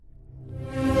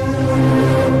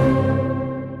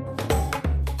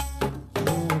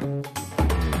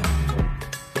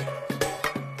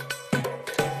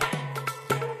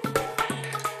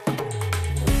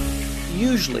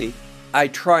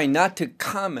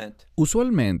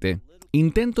Usualmente,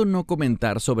 intento no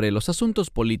comentar sobre los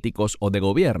asuntos políticos o de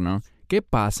gobierno que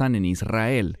pasan en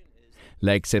Israel.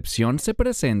 La excepción se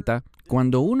presenta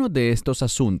cuando uno de estos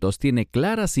asuntos tiene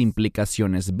claras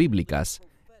implicaciones bíblicas,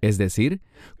 es decir,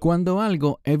 cuando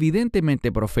algo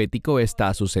evidentemente profético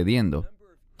está sucediendo.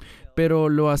 Pero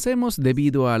lo hacemos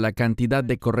debido a la cantidad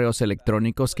de correos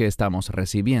electrónicos que estamos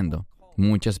recibiendo.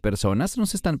 Muchas personas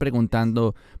nos están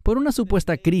preguntando por una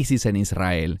supuesta crisis en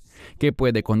Israel, que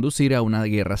puede conducir a una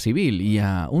guerra civil y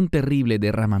a un terrible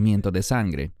derramamiento de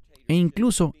sangre, e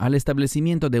incluso al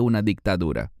establecimiento de una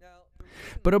dictadura.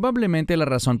 Probablemente la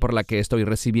razón por la que estoy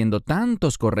recibiendo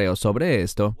tantos correos sobre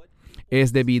esto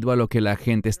es debido a lo que la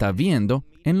gente está viendo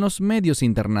en los medios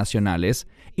internacionales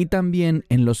y también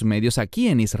en los medios aquí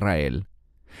en Israel.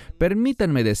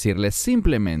 Permítanme decirles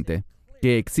simplemente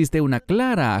que existe una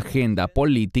clara agenda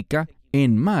política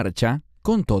en marcha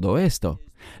con todo esto,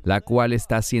 la cual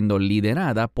está siendo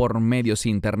liderada por medios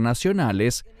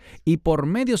internacionales y por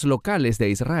medios locales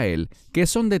de Israel que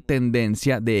son de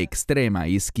tendencia de extrema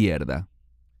izquierda.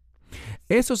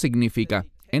 Eso significa,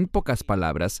 en pocas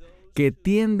palabras, que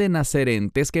tienden a ser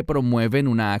entes que promueven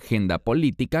una agenda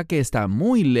política que está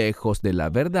muy lejos de la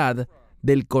verdad,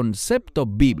 del concepto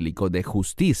bíblico de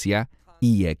justicia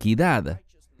y equidad.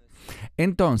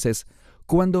 Entonces,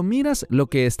 cuando miras lo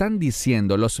que están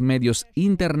diciendo los medios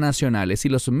internacionales y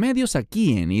los medios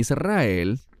aquí en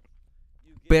Israel,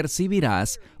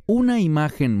 percibirás una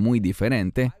imagen muy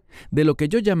diferente de lo que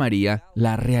yo llamaría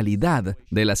la realidad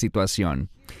de la situación.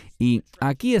 Y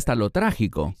aquí está lo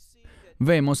trágico.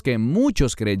 Vemos que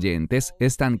muchos creyentes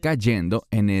están cayendo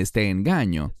en este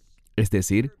engaño, es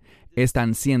decir,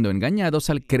 están siendo engañados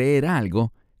al creer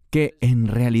algo que en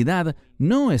realidad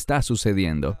no está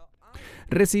sucediendo.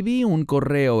 Recibí un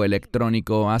correo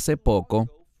electrónico hace poco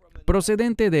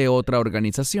procedente de otra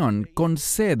organización con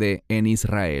sede en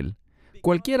Israel.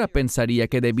 Cualquiera pensaría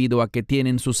que debido a que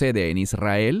tienen su sede en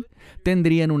Israel,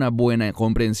 tendrían una buena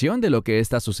comprensión de lo que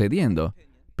está sucediendo.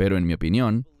 Pero en mi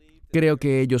opinión, creo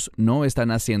que ellos no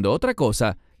están haciendo otra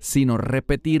cosa sino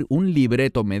repetir un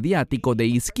libreto mediático de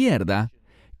izquierda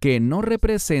que no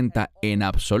representa en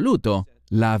absoluto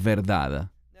la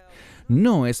verdad.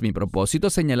 No es mi propósito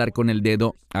señalar con el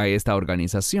dedo a esta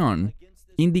organización,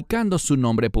 indicando su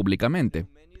nombre públicamente.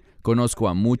 Conozco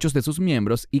a muchos de sus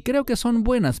miembros y creo que son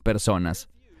buenas personas,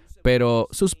 pero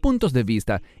sus puntos de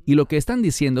vista y lo que están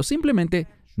diciendo simplemente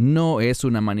no es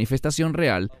una manifestación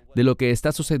real de lo que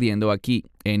está sucediendo aquí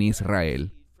en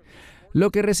Israel. Lo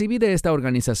que recibí de esta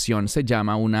organización se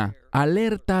llama una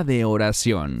alerta de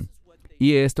oración.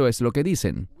 Y esto es lo que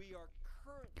dicen.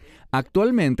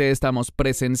 Actualmente estamos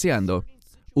presenciando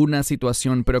una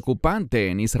situación preocupante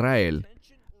en Israel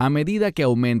a medida que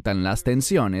aumentan las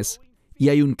tensiones y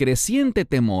hay un creciente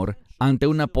temor ante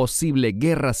una posible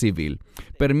guerra civil.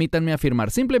 Permítanme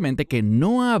afirmar simplemente que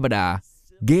no habrá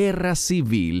guerra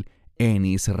civil en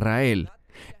Israel.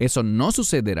 Eso no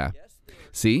sucederá.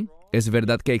 Sí, es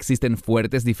verdad que existen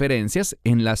fuertes diferencias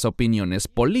en las opiniones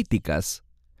políticas,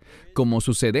 como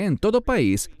sucede en todo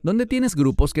país donde tienes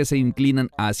grupos que se inclinan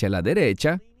hacia la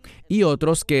derecha y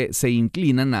otros que se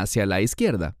inclinan hacia la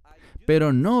izquierda.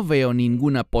 Pero no veo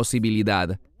ninguna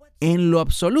posibilidad, en lo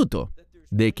absoluto,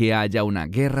 de que haya una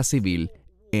guerra civil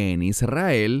en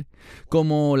Israel,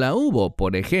 como la hubo,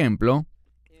 por ejemplo,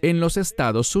 en los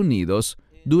Estados Unidos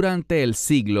durante el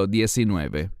siglo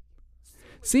XIX.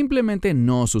 Simplemente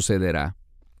no sucederá.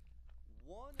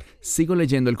 Sigo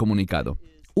leyendo el comunicado.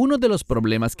 Uno de los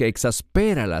problemas que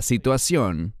exaspera la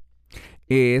situación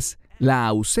es la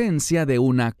ausencia de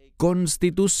una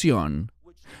constitución,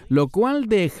 lo cual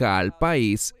deja al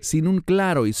país sin un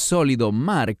claro y sólido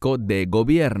marco de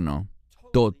gobierno.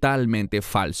 Totalmente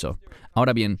falso.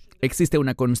 Ahora bien, ¿existe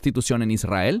una constitución en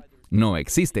Israel? No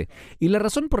existe. Y la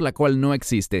razón por la cual no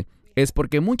existe es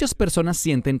porque muchas personas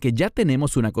sienten que ya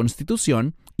tenemos una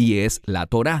constitución y es la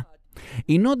Torá.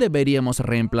 Y no deberíamos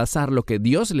reemplazar lo que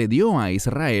Dios le dio a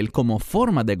Israel como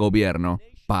forma de gobierno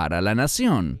para la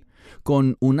nación,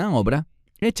 con una obra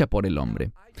hecha por el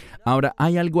hombre. Ahora,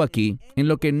 hay algo aquí en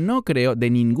lo que no creo de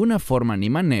ninguna forma ni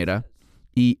manera,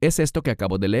 y es esto que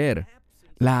acabo de leer.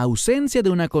 La ausencia de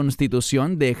una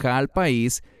constitución deja al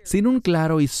país sin un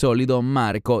claro y sólido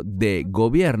marco de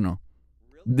gobierno.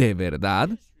 ¿De verdad?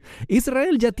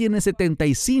 Israel ya tiene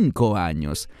 75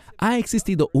 años. Ha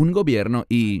existido un gobierno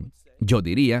y, yo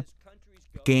diría,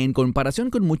 que en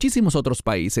comparación con muchísimos otros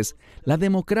países, la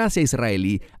democracia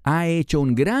israelí ha hecho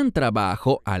un gran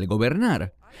trabajo al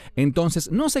gobernar.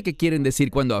 Entonces, no sé qué quieren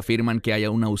decir cuando afirman que haya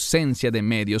una ausencia de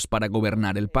medios para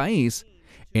gobernar el país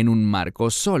en un marco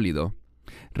sólido.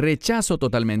 Rechazo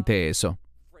totalmente eso.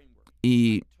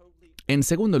 Y, en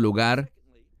segundo lugar,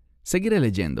 seguiré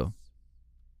leyendo.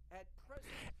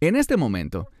 En este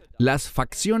momento, las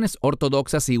facciones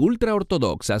ortodoxas y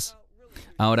ultraortodoxas.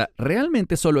 Ahora,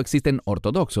 realmente solo existen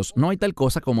ortodoxos, no hay tal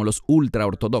cosa como los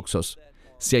ultraortodoxos.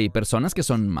 Sí hay personas que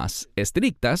son más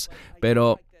estrictas,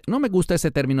 pero no me gusta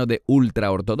ese término de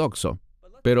ultraortodoxo.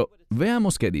 Pero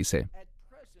veamos qué dice.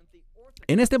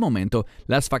 En este momento,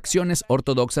 las facciones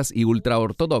ortodoxas y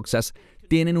ultraortodoxas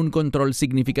tienen un control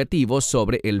significativo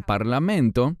sobre el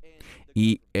Parlamento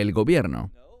y el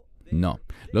gobierno. No,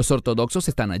 los ortodoxos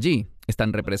están allí,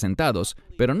 están representados,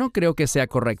 pero no creo que sea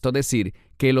correcto decir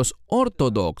que los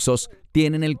ortodoxos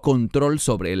tienen el control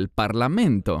sobre el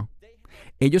Parlamento.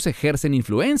 Ellos ejercen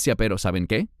influencia, pero ¿saben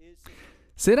qué?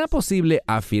 ¿Será posible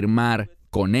afirmar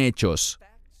con hechos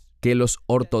que los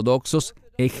ortodoxos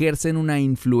ejercen una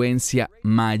influencia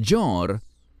mayor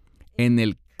en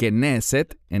el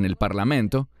Knesset, en el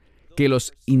Parlamento, que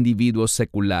los individuos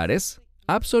seculares?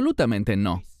 Absolutamente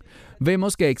no.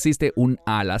 Vemos que existe un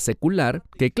ala secular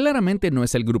que claramente no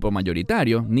es el grupo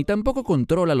mayoritario, ni tampoco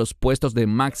controla los puestos de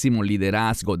máximo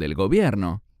liderazgo del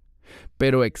gobierno.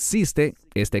 Pero existe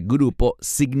este grupo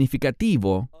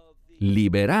significativo,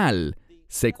 liberal,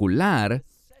 secular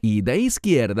y de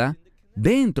izquierda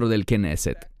dentro del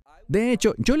Knesset. De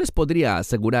hecho, yo les podría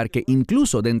asegurar que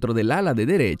incluso dentro del ala de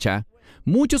derecha,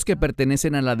 muchos que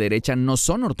pertenecen a la derecha no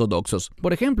son ortodoxos.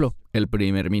 Por ejemplo, el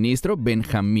primer ministro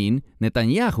Benjamín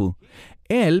Netanyahu.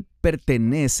 Él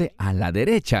pertenece a la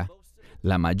derecha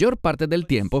la mayor parte del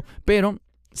tiempo, pero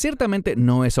ciertamente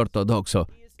no es ortodoxo.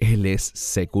 Él es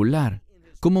secular,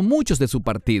 como muchos de su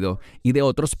partido y de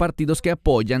otros partidos que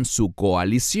apoyan su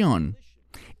coalición,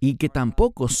 y que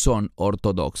tampoco son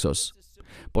ortodoxos.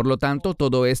 Por lo tanto,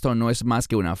 todo esto no es más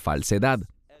que una falsedad.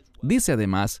 Dice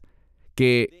además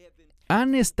que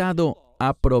han estado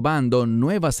aprobando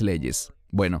nuevas leyes.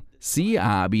 Bueno, sí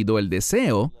ha habido el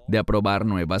deseo de aprobar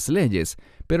nuevas leyes,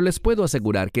 pero les puedo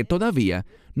asegurar que todavía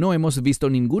no hemos visto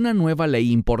ninguna nueva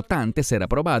ley importante ser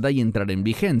aprobada y entrar en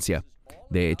vigencia.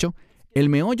 De hecho, el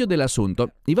meollo del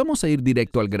asunto, y vamos a ir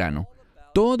directo al grano,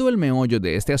 todo el meollo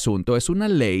de este asunto es una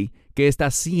ley que está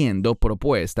siendo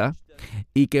propuesta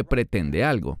y que pretende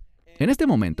algo. En este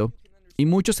momento, y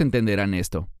muchos entenderán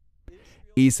esto,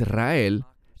 Israel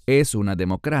es una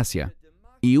democracia,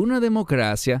 y una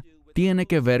democracia tiene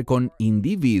que ver con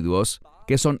individuos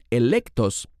que son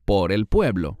electos por el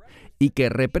pueblo y que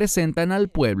representan al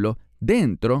pueblo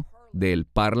dentro del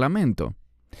Parlamento.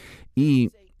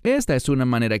 Y esta es una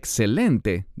manera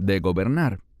excelente de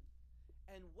gobernar.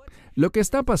 Lo que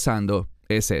está pasando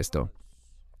es esto.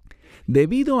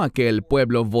 Debido a que el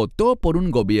pueblo votó por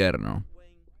un gobierno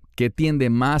que tiende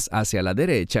más hacia la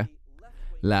derecha,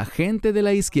 la gente de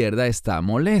la izquierda está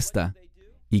molesta.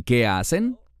 ¿Y qué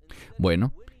hacen?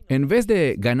 Bueno, en vez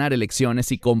de ganar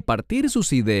elecciones y compartir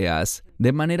sus ideas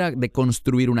de manera de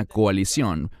construir una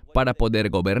coalición para poder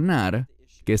gobernar,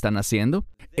 ¿qué están haciendo?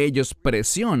 Ellos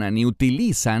presionan y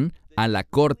utilizan a la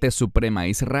Corte Suprema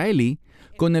israelí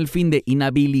con el fin de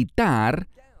inhabilitar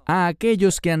a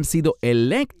aquellos que han sido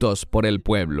electos por el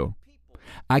pueblo,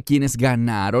 a quienes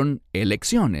ganaron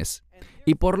elecciones.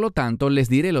 Y por lo tanto les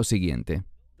diré lo siguiente.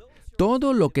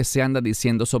 Todo lo que se anda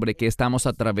diciendo sobre que estamos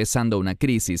atravesando una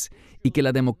crisis y que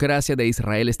la democracia de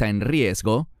Israel está en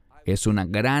riesgo es una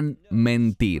gran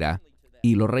mentira.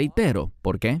 Y lo reitero.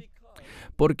 ¿Por qué?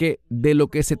 Porque de lo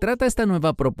que se trata esta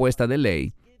nueva propuesta de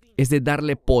ley es de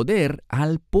darle poder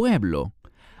al pueblo,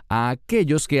 a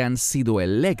aquellos que han sido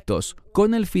electos,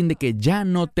 con el fin de que ya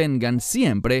no tengan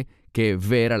siempre que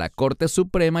ver a la Corte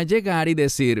Suprema llegar y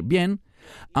decir, bien,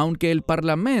 aunque el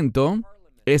Parlamento,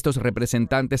 estos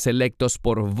representantes electos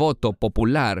por voto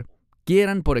popular,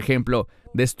 quieran, por ejemplo,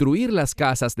 destruir las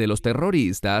casas de los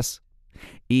terroristas,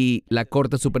 y la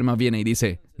Corte Suprema viene y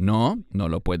dice, no, no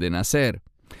lo pueden hacer.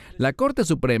 La Corte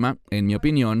Suprema, en mi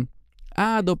opinión,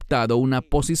 ha adoptado una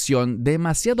posición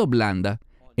demasiado blanda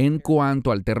en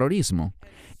cuanto al terrorismo.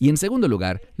 Y en segundo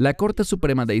lugar, la Corte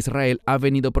Suprema de Israel ha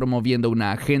venido promoviendo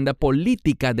una agenda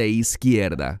política de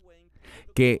izquierda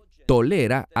que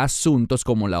tolera asuntos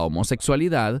como la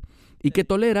homosexualidad y que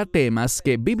tolera temas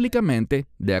que bíblicamente,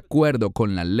 de acuerdo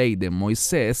con la ley de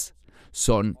Moisés,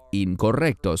 son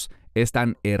incorrectos,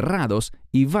 están errados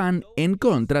y van en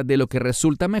contra de lo que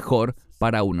resulta mejor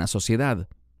para una sociedad.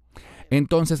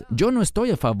 Entonces, yo no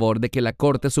estoy a favor de que la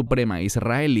Corte Suprema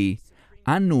israelí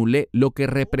anule lo que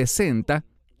representa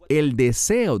el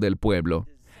deseo del pueblo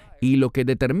y lo que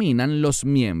determinan los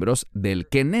miembros del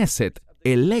Knesset,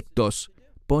 electos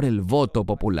por el voto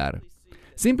popular.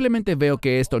 Simplemente veo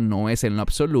que esto no es en lo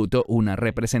absoluto una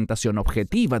representación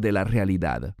objetiva de la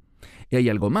realidad. Y hay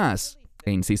algo más,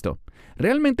 e insisto,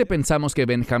 Realmente pensamos que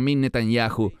Benjamín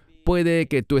Netanyahu puede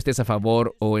que tú estés a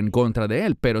favor o en contra de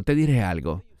él, pero te diré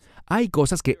algo. Hay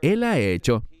cosas que él ha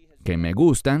hecho que me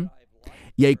gustan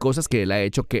y hay cosas que él ha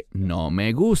hecho que no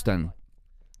me gustan.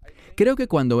 Creo que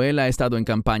cuando él ha estado en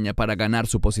campaña para ganar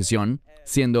su posición,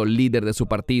 siendo líder de su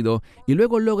partido, y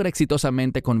luego logra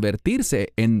exitosamente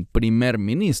convertirse en primer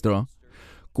ministro,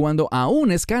 cuando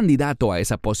aún es candidato a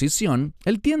esa posición,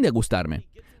 él tiende a gustarme.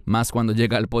 Más cuando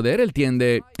llega al poder, él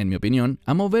tiende, en mi opinión,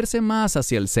 a moverse más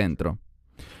hacia el centro.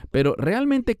 Pero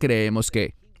 ¿realmente creemos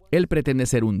que él pretende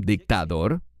ser un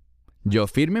dictador? Yo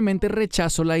firmemente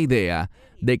rechazo la idea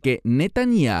de que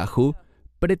Netanyahu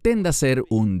pretenda ser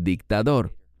un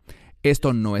dictador.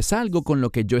 Esto no es algo con lo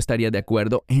que yo estaría de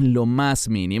acuerdo en lo más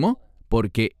mínimo,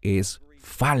 porque es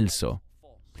falso.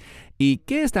 ¿Y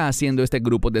qué está haciendo este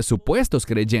grupo de supuestos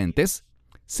creyentes?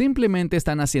 Simplemente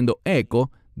están haciendo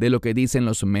eco de lo que dicen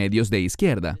los medios de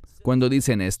izquierda. Cuando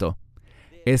dicen esto,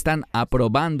 están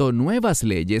aprobando nuevas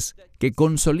leyes que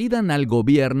consolidan al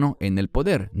gobierno en el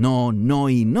poder. No, no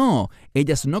y no.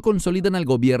 Ellas no consolidan al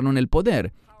gobierno en el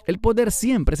poder. El poder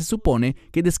siempre se supone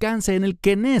que descansa en el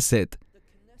Knesset,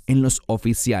 en los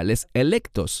oficiales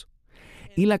electos.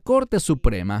 Y la Corte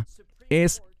Suprema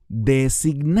es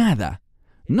designada.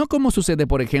 No como sucede,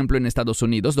 por ejemplo, en Estados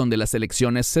Unidos, donde las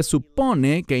elecciones se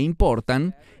supone que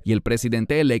importan y el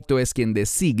presidente electo es quien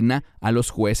designa a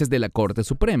los jueces de la Corte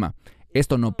Suprema.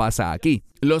 Esto no pasa aquí.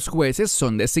 Los jueces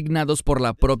son designados por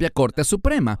la propia Corte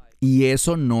Suprema y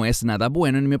eso no es nada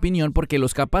bueno, en mi opinión, porque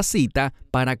los capacita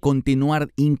para continuar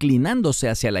inclinándose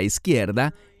hacia la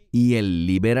izquierda y el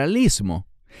liberalismo.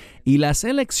 Y las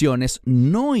elecciones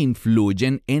no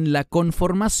influyen en la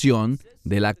conformación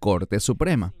de la Corte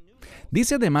Suprema.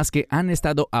 Dice además que han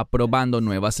estado aprobando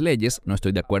nuevas leyes, no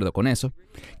estoy de acuerdo con eso,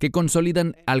 que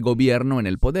consolidan al gobierno en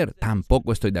el poder,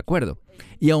 tampoco estoy de acuerdo,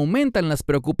 y aumentan las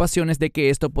preocupaciones de que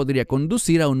esto podría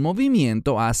conducir a un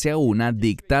movimiento hacia una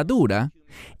dictadura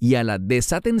y a la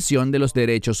desatención de los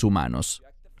derechos humanos.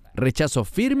 Rechazo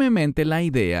firmemente la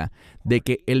idea de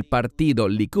que el partido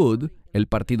Likud, el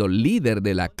partido líder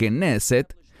de la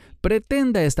Knesset,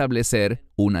 pretenda establecer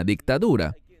una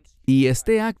dictadura y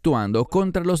esté actuando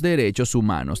contra los derechos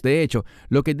humanos. De hecho,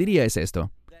 lo que diría es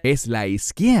esto: es la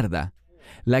izquierda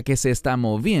la que se está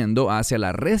moviendo hacia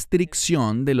la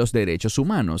restricción de los derechos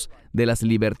humanos, de las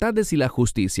libertades y la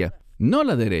justicia. No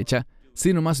la derecha,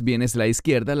 sino más bien es la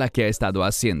izquierda la que ha estado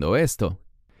haciendo esto.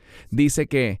 Dice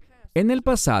que en el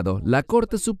pasado, la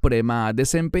Corte Suprema ha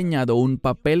desempeñado un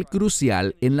papel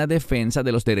crucial en la defensa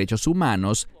de los derechos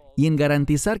humanos y en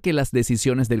garantizar que las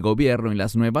decisiones del gobierno y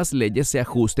las nuevas leyes se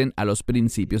ajusten a los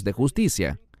principios de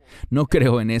justicia. No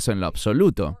creo en eso en lo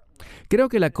absoluto. Creo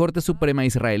que la Corte Suprema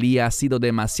israelí ha sido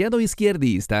demasiado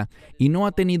izquierdista y no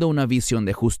ha tenido una visión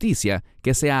de justicia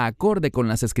que sea acorde con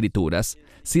las Escrituras,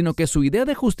 sino que su idea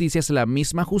de justicia es la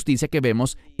misma justicia que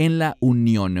vemos en la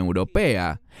Unión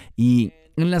Europea y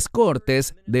en las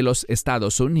Cortes de los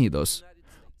Estados Unidos.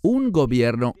 Un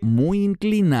gobierno muy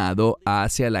inclinado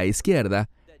hacia la izquierda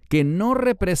que no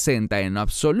representa en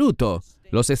absoluto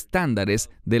los estándares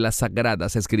de las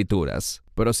Sagradas Escrituras.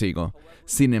 Prosigo.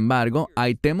 Sin embargo,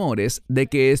 hay temores de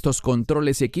que estos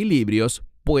controles y equilibrios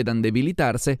puedan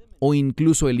debilitarse o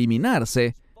incluso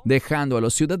eliminarse, dejando a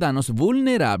los ciudadanos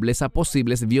vulnerables a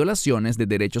posibles violaciones de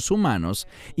derechos humanos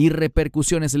y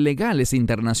repercusiones legales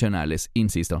internacionales.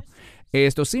 Insisto,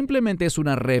 esto simplemente es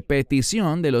una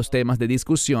repetición de los temas de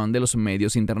discusión de los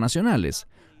medios internacionales.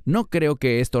 No creo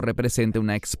que esto represente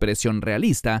una expresión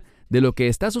realista de lo que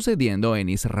está sucediendo en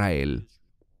Israel.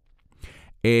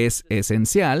 Es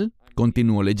esencial,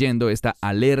 continúo leyendo esta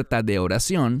alerta de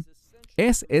oración,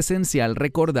 es esencial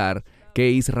recordar que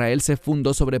Israel se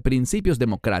fundó sobre principios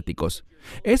democráticos.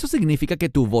 Eso significa que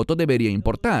tu voto debería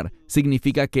importar.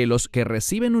 Significa que los que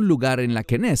reciben un lugar en la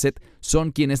Knesset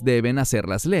son quienes deben hacer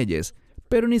las leyes.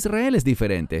 Pero en Israel es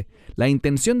diferente. La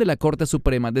intención de la Corte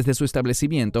Suprema desde su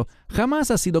establecimiento jamás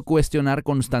ha sido cuestionar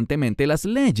constantemente las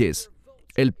leyes.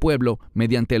 El pueblo,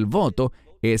 mediante el voto,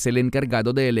 es el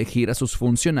encargado de elegir a sus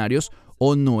funcionarios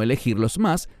o no elegirlos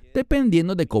más,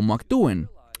 dependiendo de cómo actúen.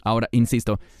 Ahora,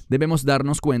 insisto, debemos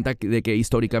darnos cuenta de que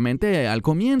históricamente, al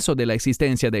comienzo de la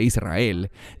existencia de Israel,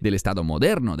 del Estado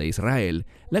moderno de Israel,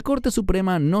 la Corte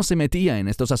Suprema no se metía en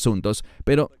estos asuntos,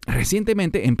 pero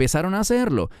recientemente empezaron a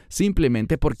hacerlo,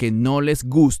 simplemente porque no les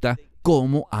gusta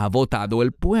cómo ha votado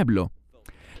el pueblo.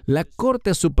 La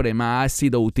Corte Suprema ha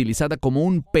sido utilizada como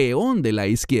un peón de la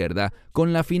izquierda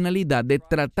con la finalidad de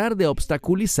tratar de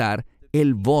obstaculizar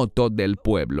el voto del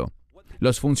pueblo.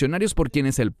 Los funcionarios por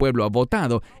quienes el pueblo ha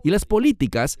votado y las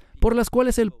políticas por las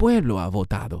cuales el pueblo ha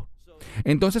votado.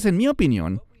 Entonces, en mi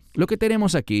opinión, lo que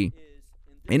tenemos aquí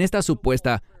en esta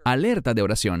supuesta alerta de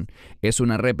oración. Es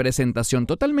una representación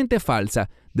totalmente falsa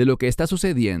de lo que está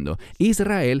sucediendo.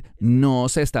 Israel no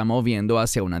se está moviendo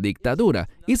hacia una dictadura.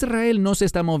 Israel no se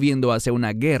está moviendo hacia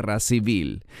una guerra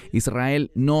civil.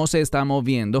 Israel no se está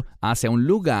moviendo hacia un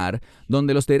lugar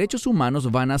donde los derechos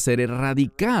humanos van a ser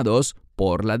erradicados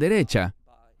por la derecha.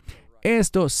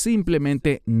 Esto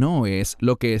simplemente no es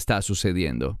lo que está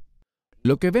sucediendo.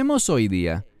 Lo que vemos hoy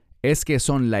día es que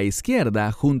son la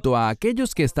izquierda junto a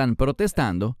aquellos que están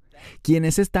protestando,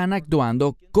 quienes están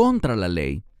actuando contra la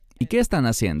ley. ¿Y qué están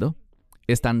haciendo?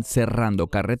 Están cerrando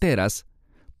carreteras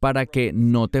para que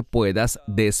no te puedas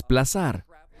desplazar.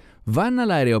 Van al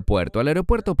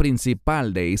aeropuerto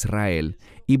principal de Israel,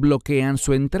 y bloquean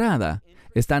su entrada.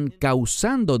 Están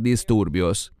causando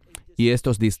disturbios, y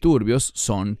estos disturbios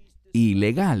son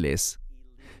ilegales.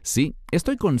 Sí,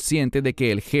 estoy consciente de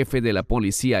que el jefe de la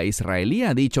policía israelí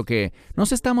ha dicho que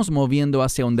nos estamos moviendo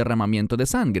hacia un derramamiento de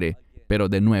sangre, pero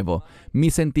de nuevo,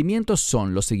 mis sentimientos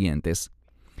son los siguientes.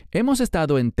 Hemos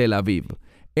estado en Tel Aviv,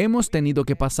 hemos tenido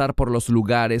que pasar por los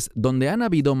lugares donde han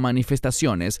habido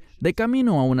manifestaciones de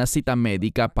camino a una cita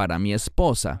médica para mi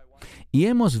esposa, y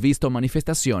hemos visto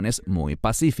manifestaciones muy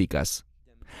pacíficas.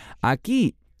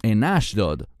 Aquí, en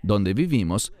Ashdod, donde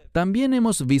vivimos, también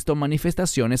hemos visto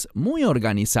manifestaciones muy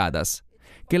organizadas.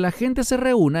 Que la gente se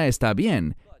reúna está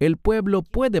bien, el pueblo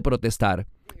puede protestar,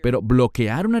 pero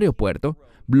bloquear un aeropuerto,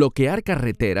 bloquear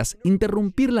carreteras,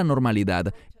 interrumpir la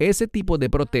normalidad, ese tipo de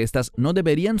protestas no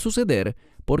deberían suceder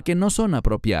porque no son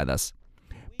apropiadas.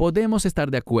 Podemos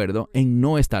estar de acuerdo en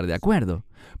no estar de acuerdo.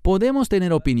 Podemos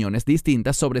tener opiniones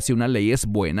distintas sobre si una ley es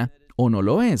buena o no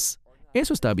lo es.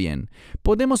 Eso está bien.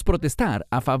 Podemos protestar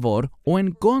a favor o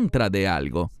en contra de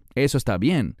algo. Eso está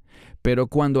bien. Pero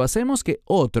cuando hacemos que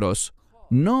otros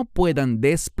no puedan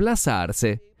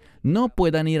desplazarse, no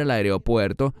puedan ir al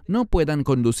aeropuerto, no puedan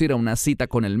conducir a una cita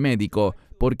con el médico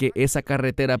porque esa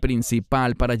carretera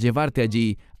principal para llevarte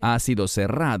allí ha sido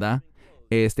cerrada,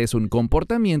 este es un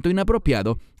comportamiento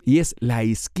inapropiado y es la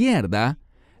izquierda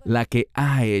la que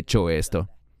ha hecho esto.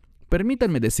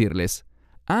 Permítanme decirles,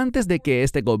 antes de que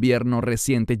este gobierno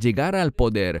reciente llegara al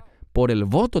poder por el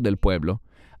voto del pueblo,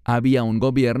 había un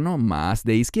gobierno más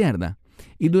de izquierda.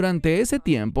 Y durante ese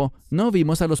tiempo no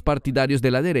vimos a los partidarios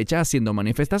de la derecha haciendo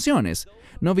manifestaciones.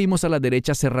 No vimos a la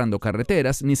derecha cerrando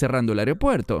carreteras ni cerrando el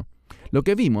aeropuerto. Lo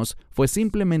que vimos fue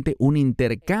simplemente un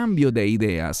intercambio de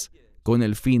ideas con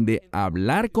el fin de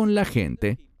hablar con la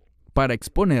gente para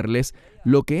exponerles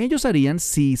lo que ellos harían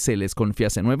si se les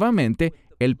confiase nuevamente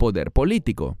el poder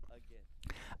político.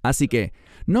 Así que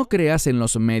no creas en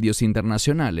los medios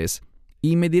internacionales,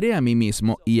 y me diré a mí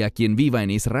mismo y a quien viva en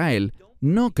Israel,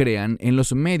 no crean en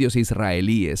los medios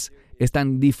israelíes.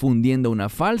 Están difundiendo una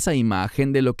falsa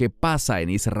imagen de lo que pasa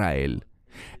en Israel.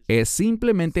 Es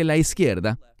simplemente la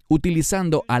izquierda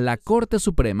utilizando a la Corte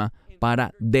Suprema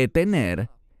para detener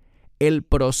el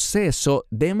proceso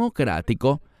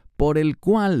democrático por el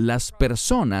cual las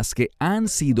personas que han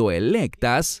sido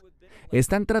electas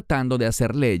están tratando de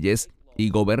hacer leyes y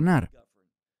gobernar.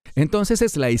 Entonces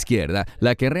es la izquierda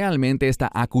la que realmente está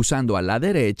acusando a la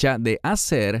derecha de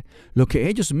hacer lo que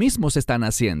ellos mismos están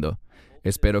haciendo.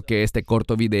 Espero que este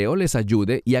corto video les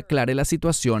ayude y aclare la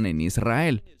situación en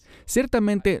Israel.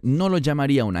 Ciertamente no lo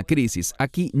llamaría una crisis.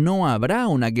 Aquí no habrá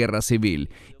una guerra civil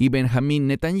y Benjamín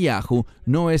Netanyahu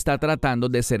no está tratando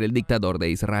de ser el dictador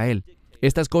de Israel.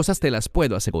 Estas cosas te las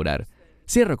puedo asegurar.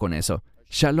 Cierro con eso.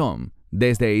 Shalom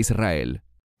desde Israel.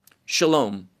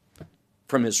 Shalom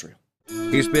from Israel.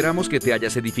 Esperamos que te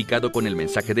hayas edificado con el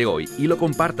mensaje de hoy y lo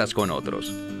compartas con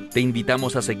otros. Te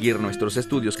invitamos a seguir nuestros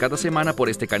estudios cada semana por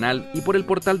este canal y por el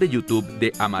portal de YouTube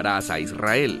de Amarás a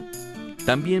Israel.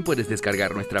 También puedes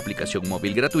descargar nuestra aplicación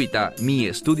móvil gratuita, Mi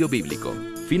Estudio Bíblico.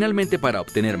 Finalmente, para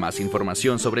obtener más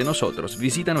información sobre nosotros,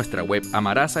 visita nuestra web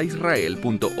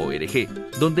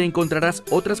amarasaisrael.org, donde encontrarás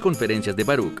otras conferencias de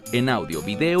Baruch en audio,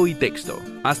 video y texto.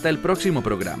 Hasta el próximo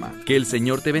programa. Que el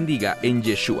Señor te bendiga en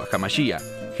Yeshua HaMashiach,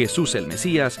 Jesús el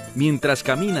Mesías, mientras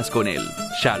caminas con Él.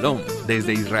 Shalom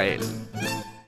desde Israel.